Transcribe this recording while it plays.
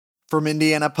From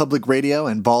Indiana Public Radio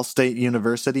and Ball State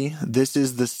University, this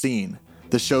is The Scene,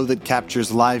 the show that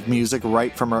captures live music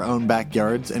right from our own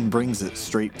backyards and brings it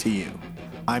straight to you.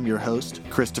 I'm your host,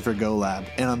 Christopher Golab,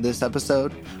 and on this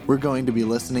episode, we're going to be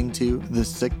listening to The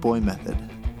Sick Boy Method.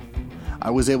 I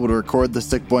was able to record The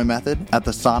Sick Boy Method at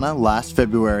the Sauna last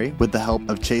February with the help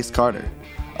of Chase Carter,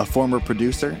 a former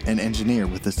producer and engineer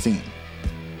with The Scene.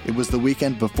 It was the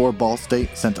weekend before Ball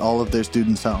State sent all of their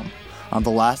students home, on the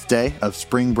last day of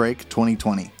Spring Break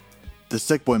 2020. The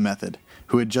Sick Boy Method,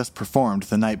 who had just performed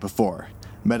the night before,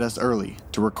 met us early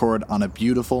to record on a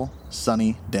beautiful,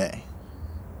 sunny day.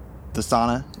 The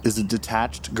Sauna is a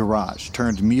detached garage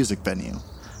turned music venue,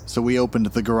 so we opened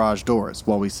the garage doors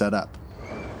while we set up.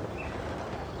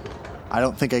 I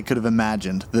don't think I could have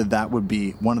imagined that would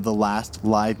be one of the last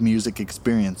live music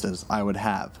experiences I would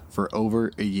have for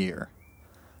over a year.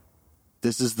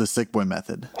 This is the Sick Boy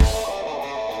Method.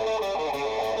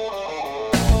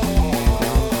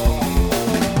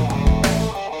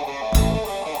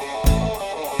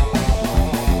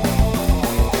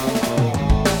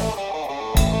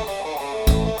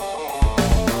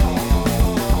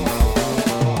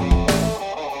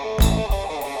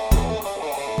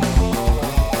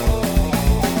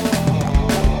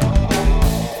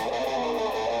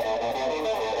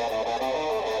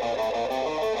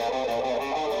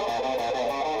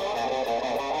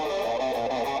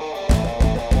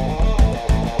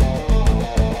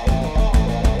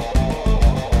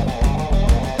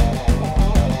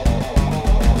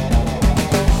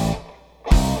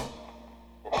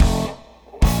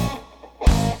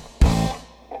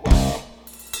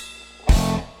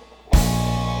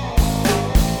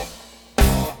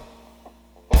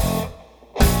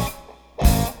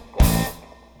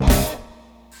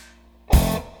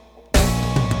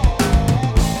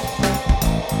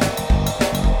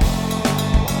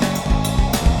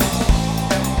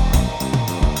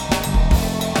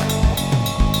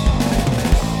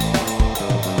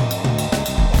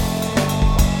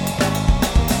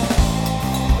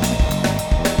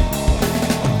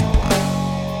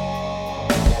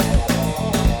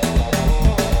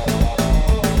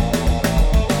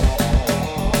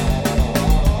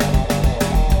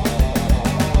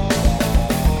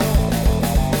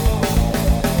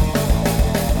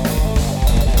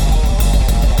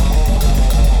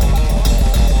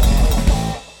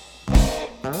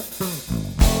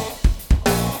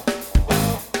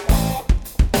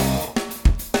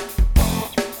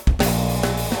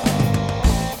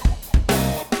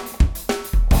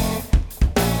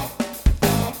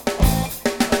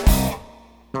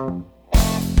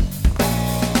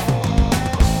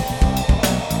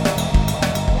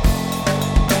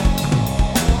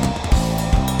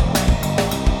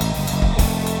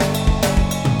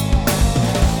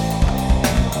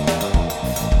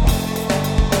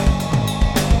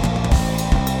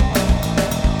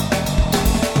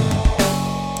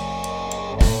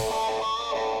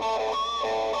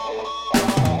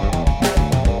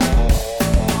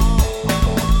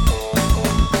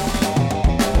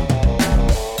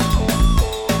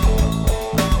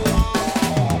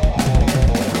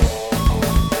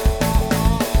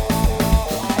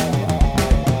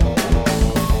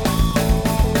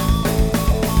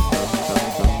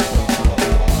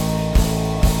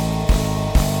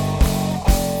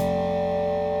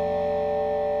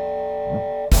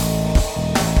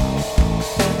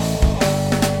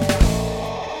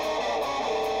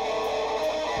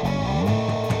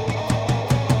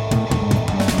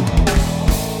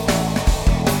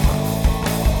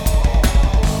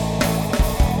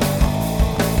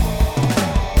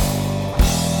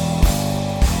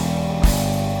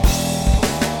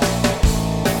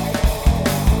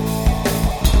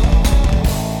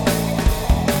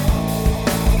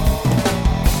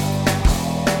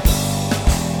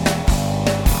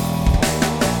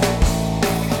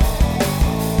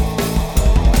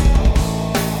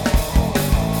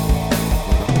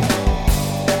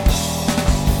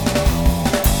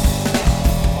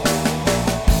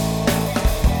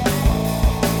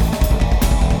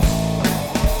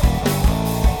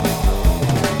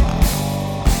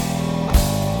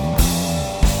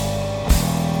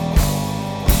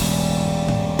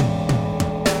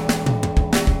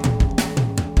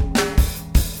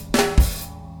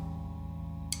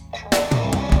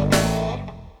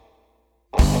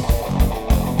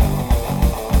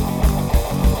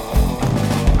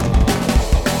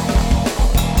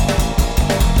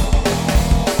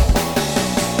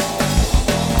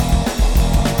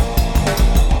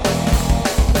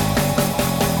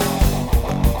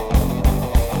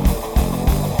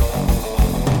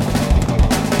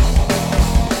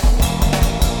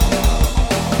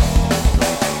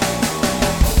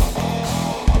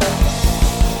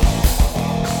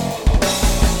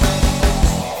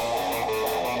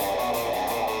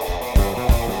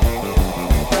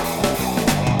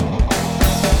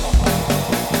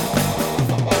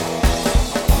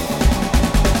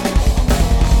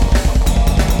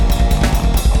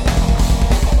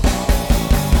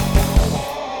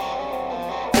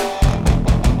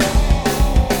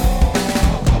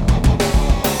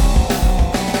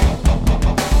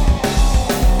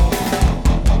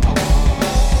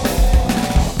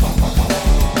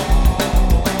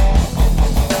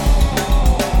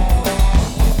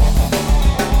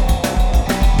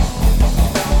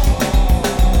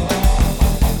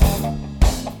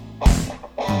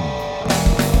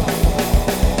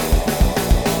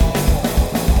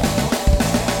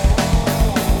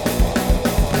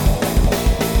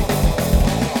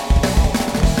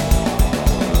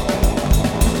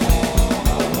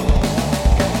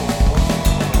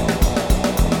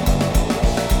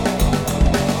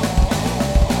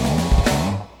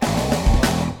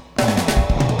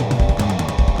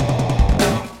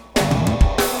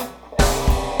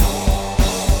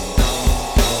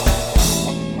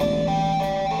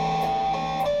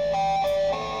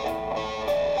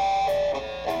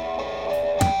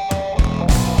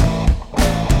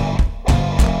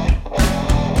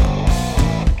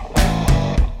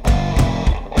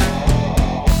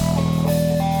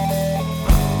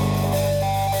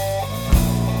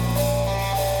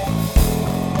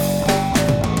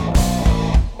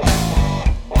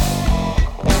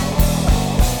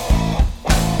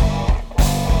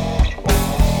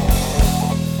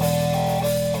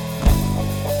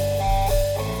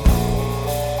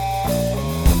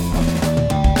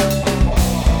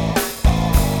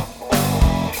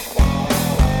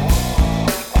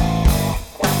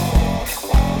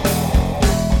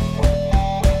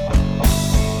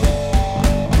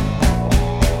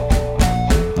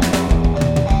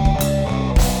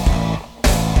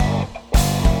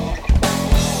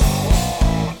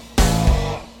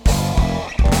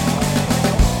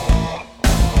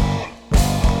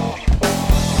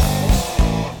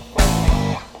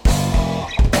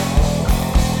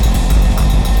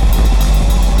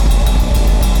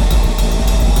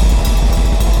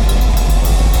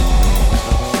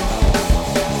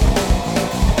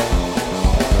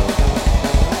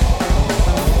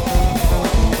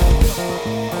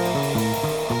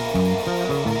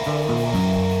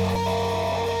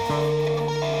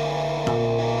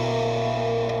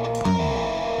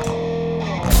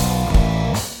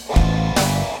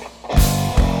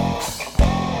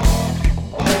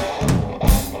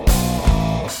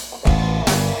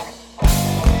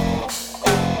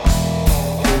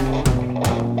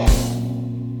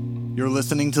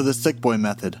 listening to The Sick Boy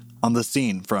Method on The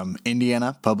Scene from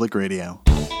Indiana Public Radio.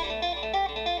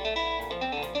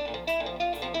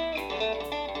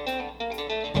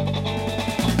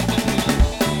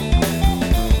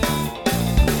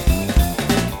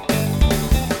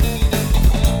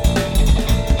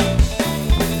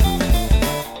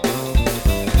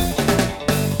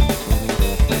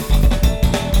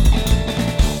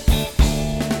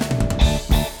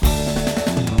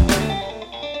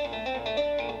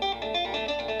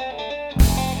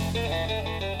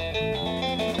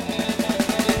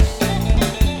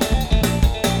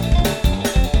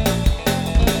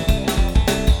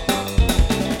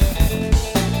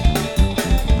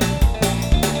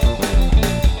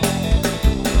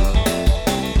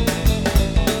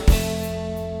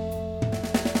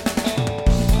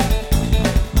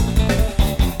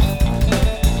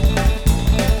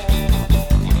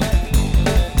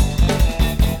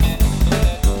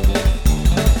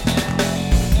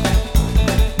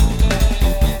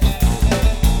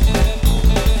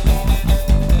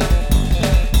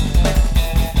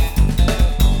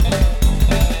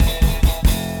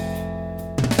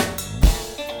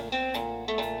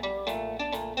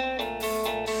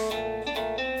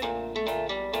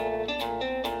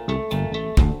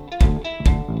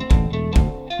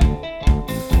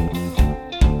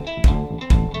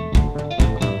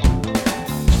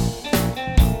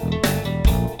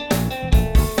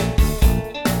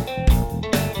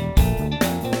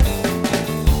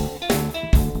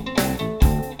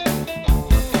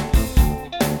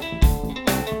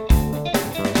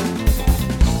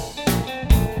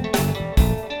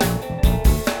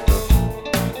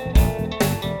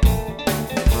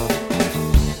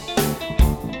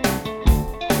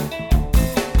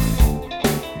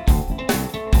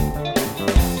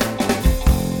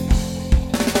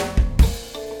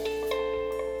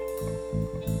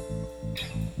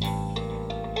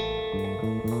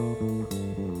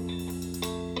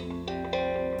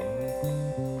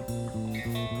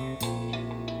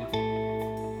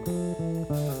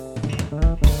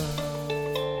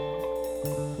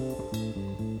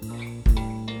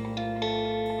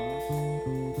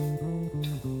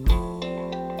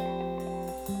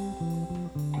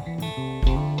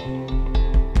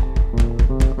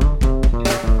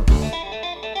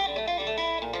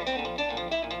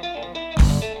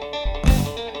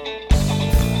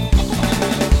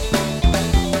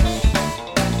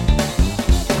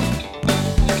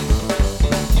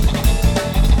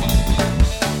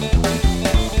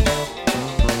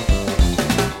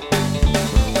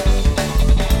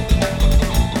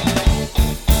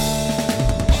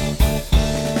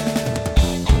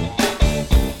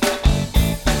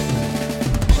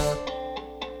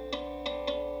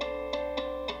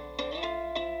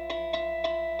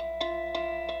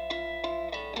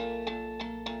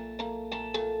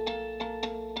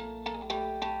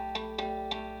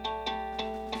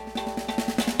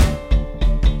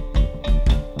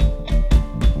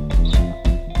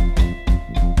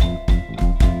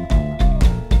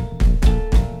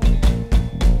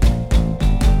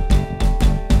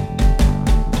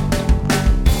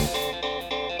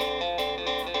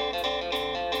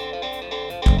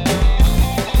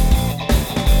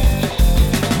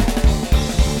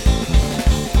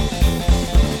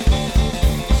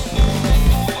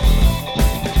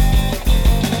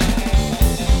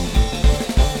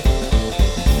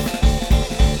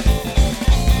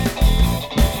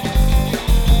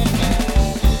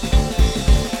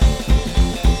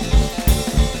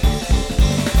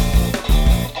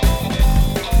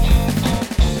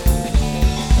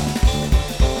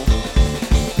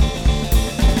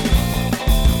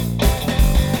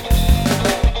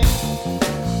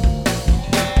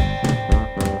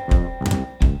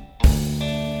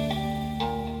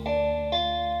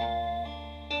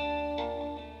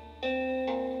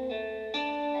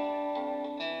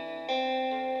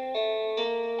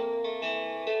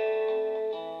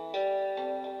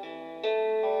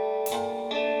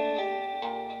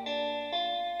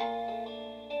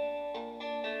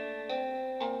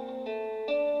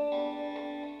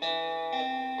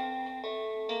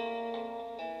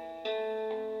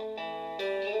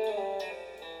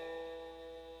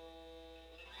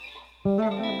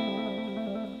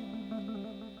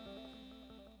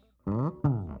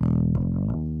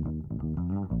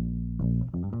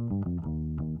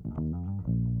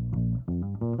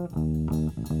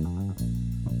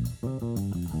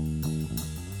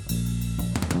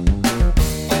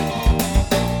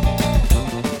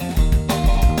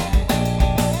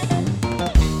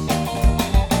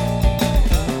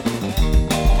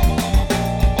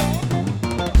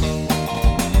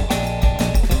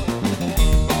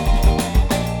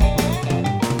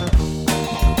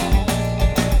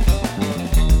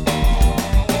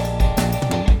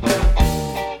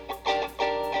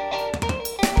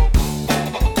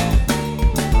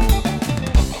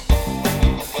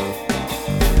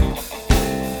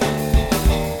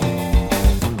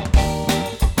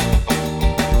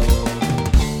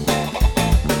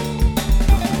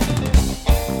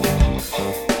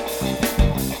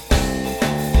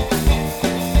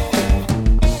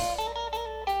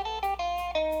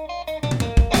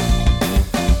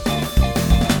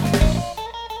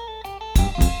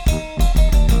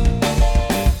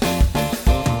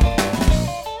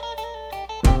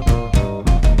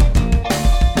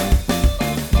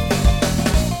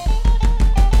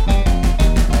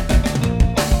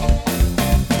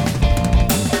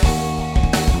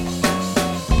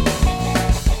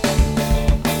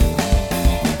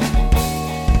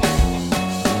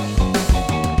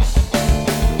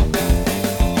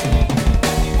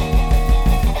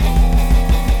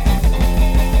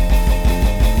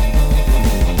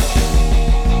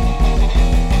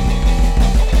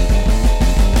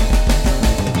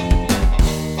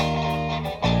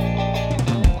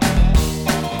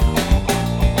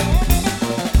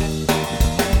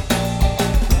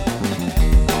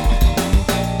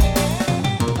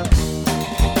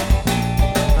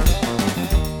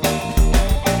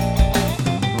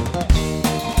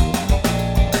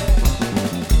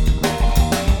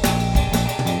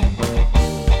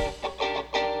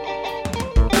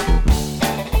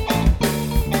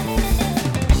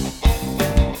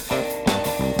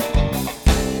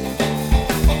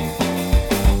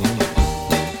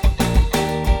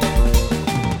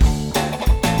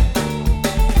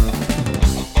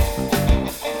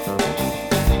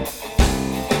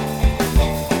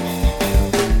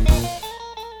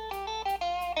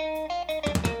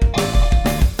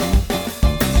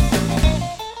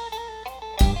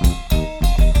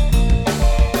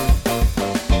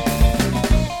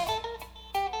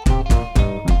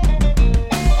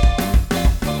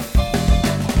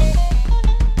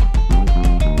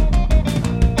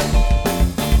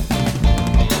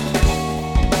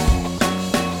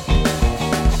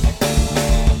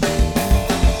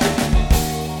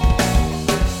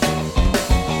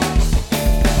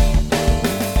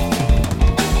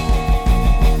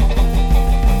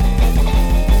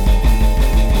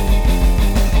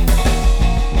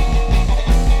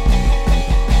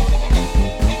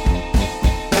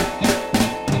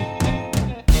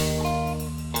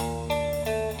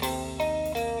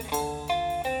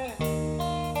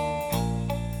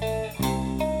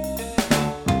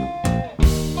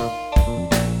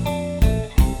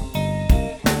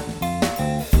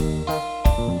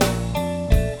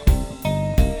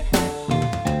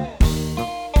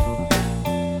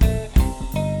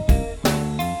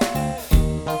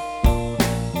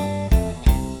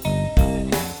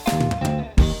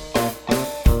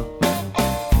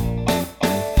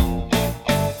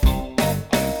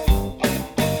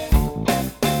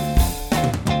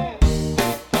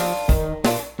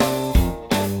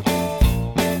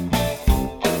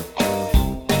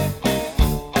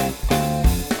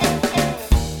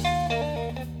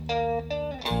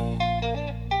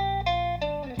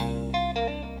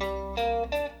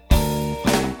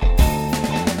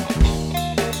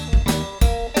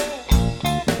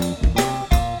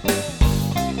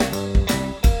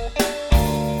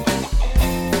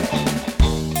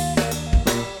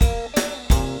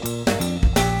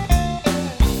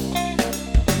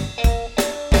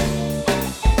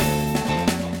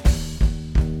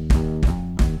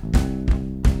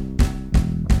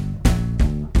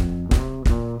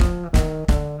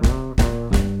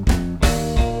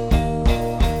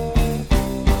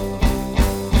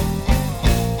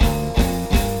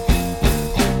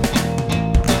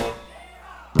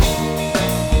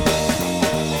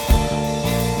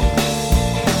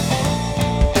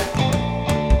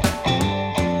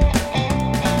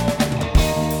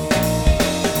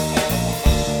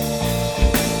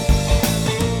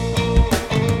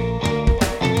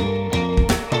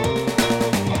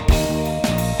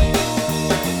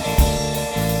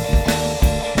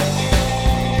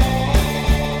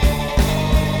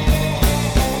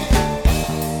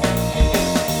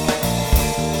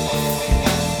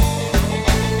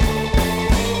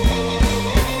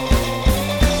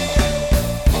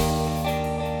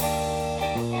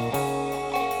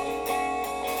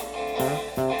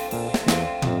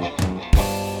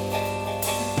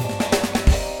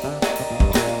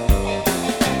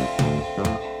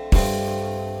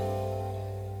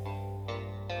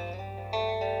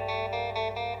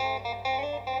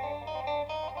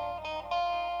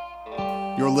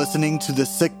 You're listening to The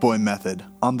Sick Boy Method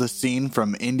on The Scene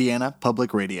from Indiana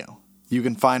Public Radio. You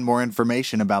can find more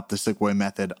information about The Sick Boy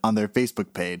Method on their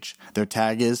Facebook page. Their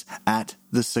tag is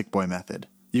 @The Sick Boy Method.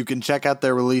 You can check out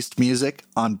their released music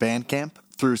on Bandcamp,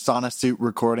 through Sauna Suit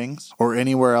Recordings, or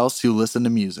anywhere else you listen to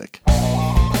music.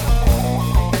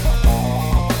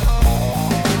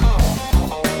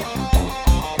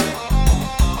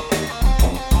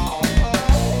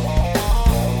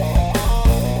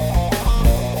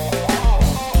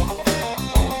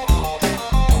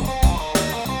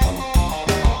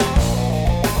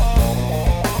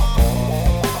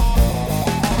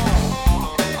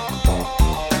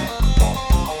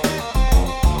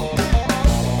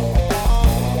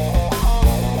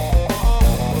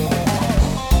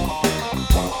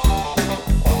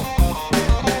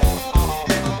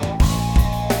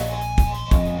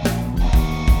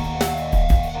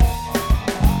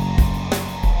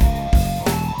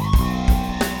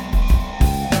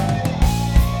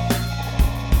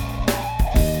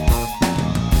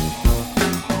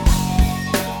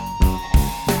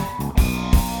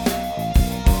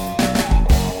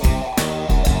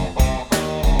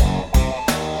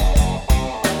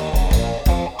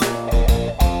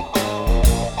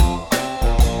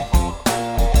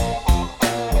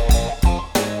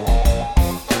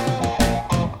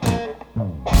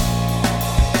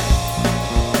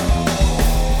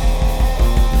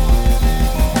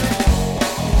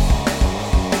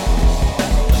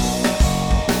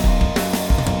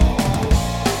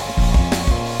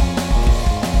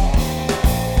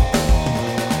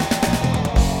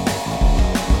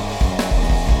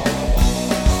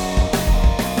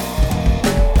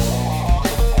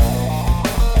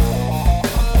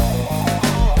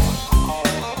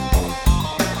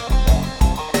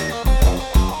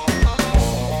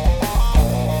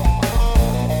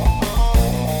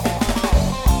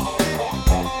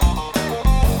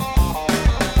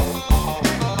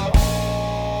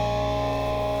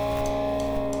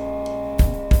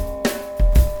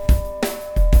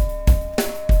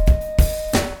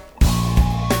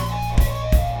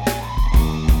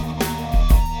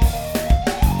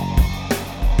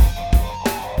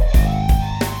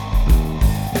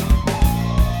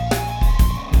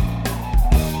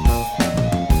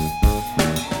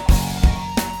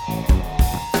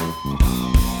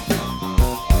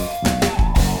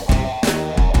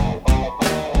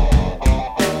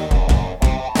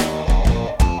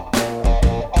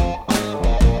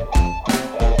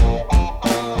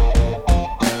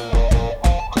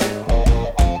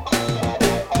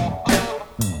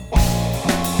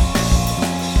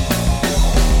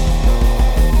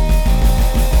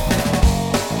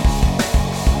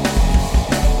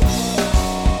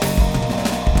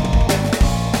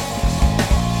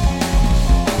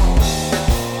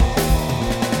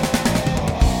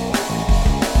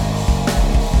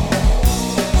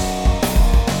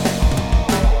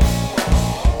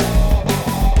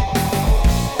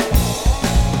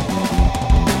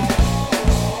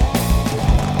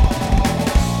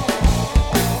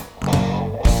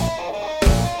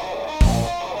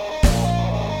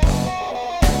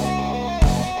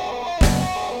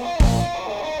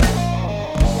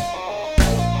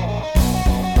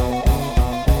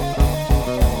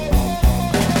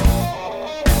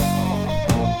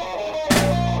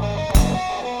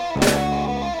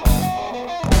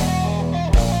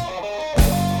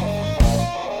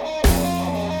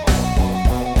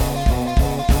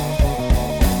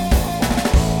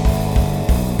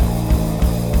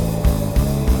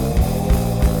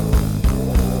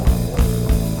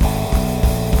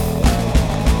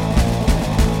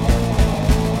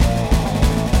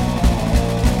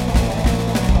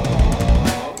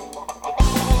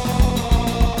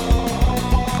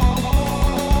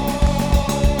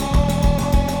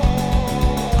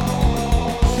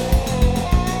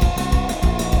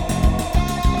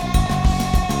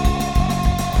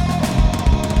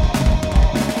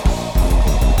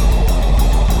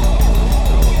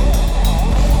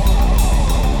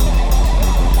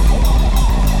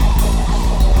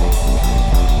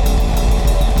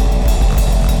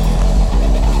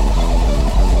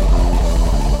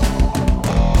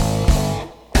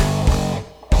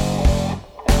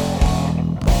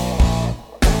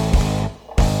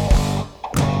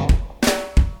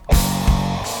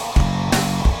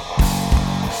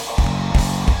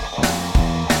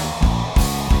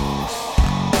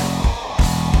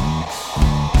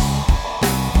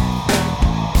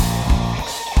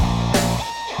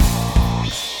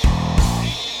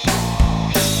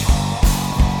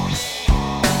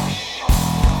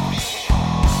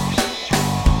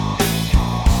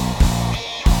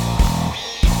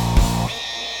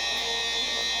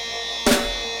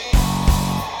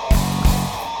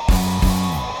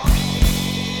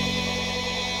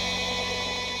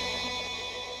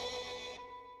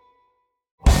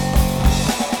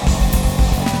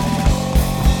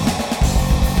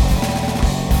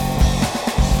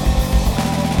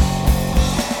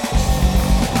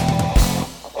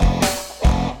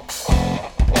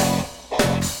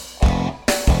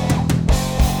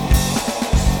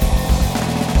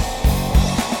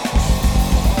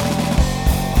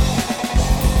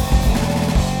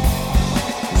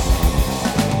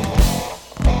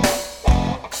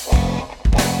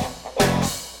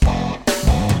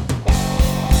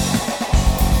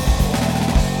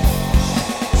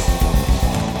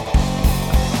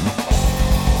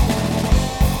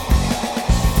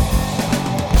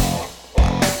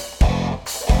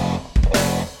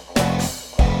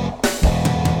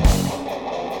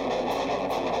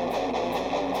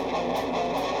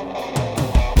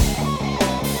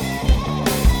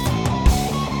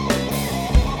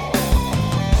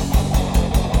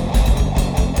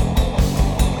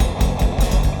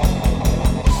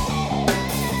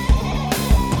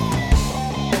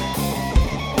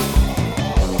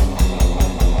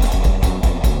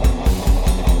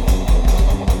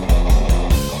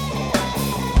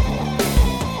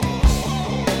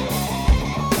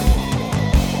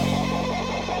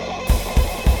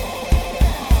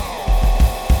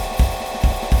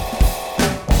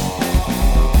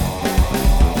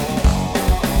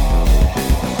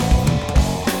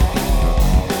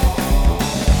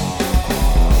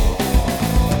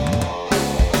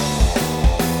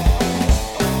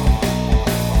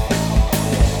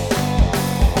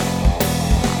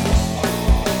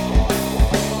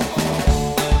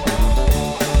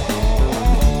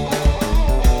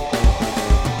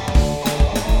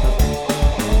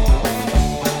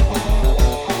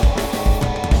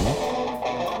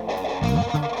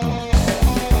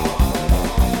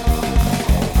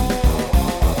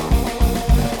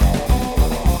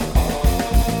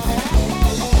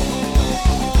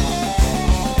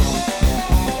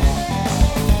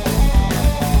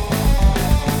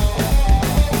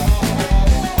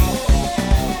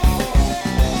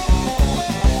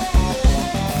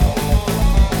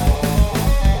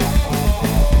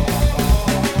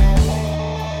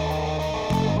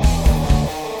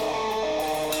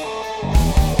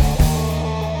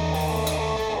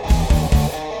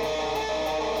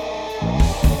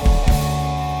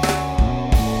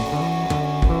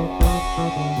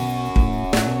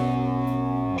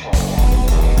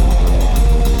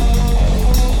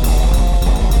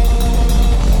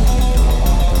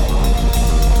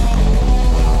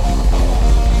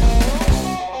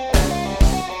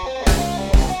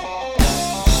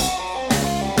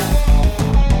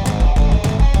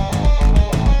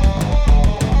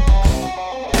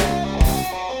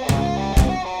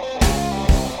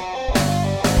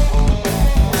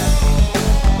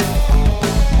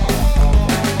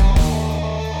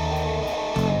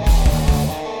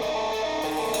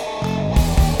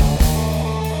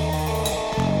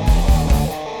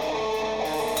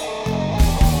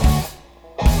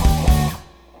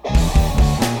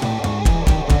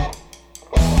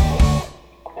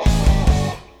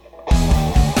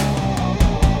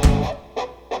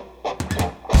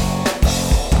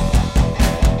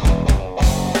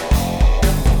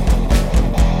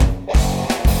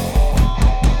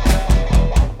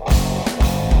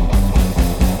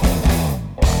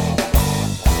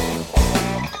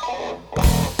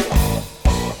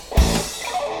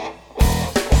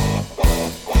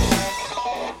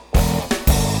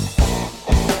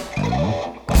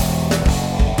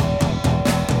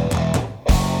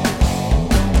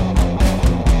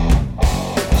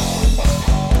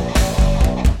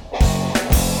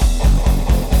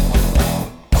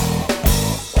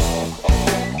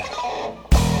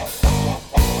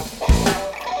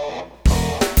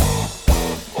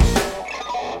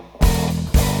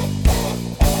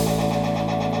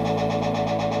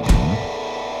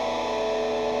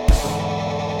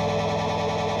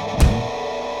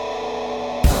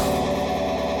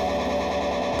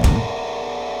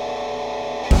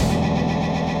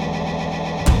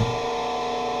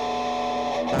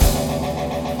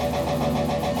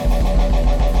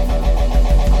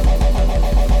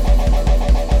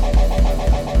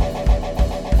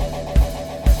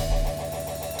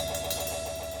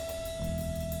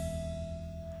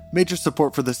 Major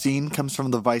support for The Scene comes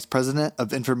from the Vice President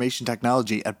of Information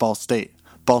Technology at Ball State,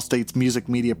 Ball State's music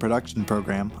media production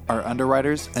program, our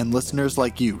underwriters, and listeners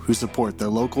like you who support their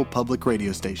local public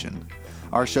radio station.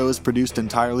 Our show is produced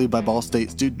entirely by Ball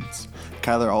State students.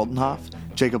 Kyler Altenhoff,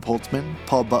 Jacob Holtzman,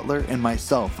 Paul Butler, and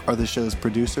myself are the show's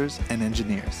producers and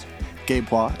engineers. Gabe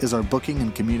Hua is our booking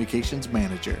and communications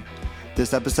manager.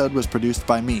 This episode was produced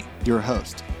by me, your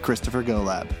host, Christopher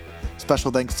Golab.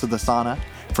 Special thanks to the Sauna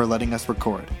for letting us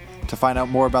record. To find out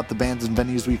more about the bands and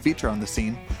venues we feature on The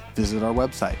Scene, visit our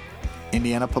website,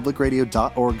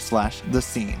 indianapublicradio.org/The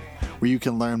Scene, where you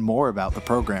can learn more about the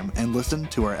program and listen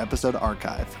to our episode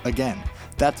archive. Again,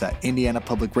 that's at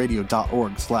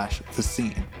indianapublicradio.org/The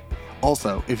Scene.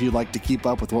 Also, if you'd like to keep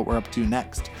up with what we're up to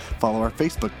next, follow our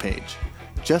Facebook page.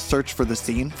 Just search for The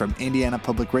Scene from Indiana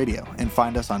Public Radio and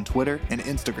find us on Twitter and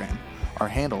Instagram. Our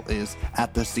handle is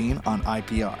 @TheScene on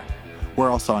IPR. We're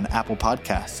also on Apple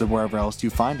Podcasts and wherever else you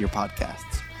find your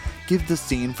podcasts. Give The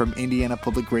Scene from Indiana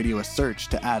Public Radio a search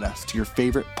to add us to your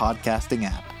favorite podcasting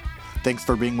app. Thanks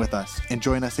for being with us, and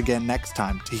join us again next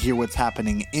time to hear what's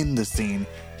happening in The Scene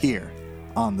here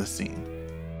on The Scene.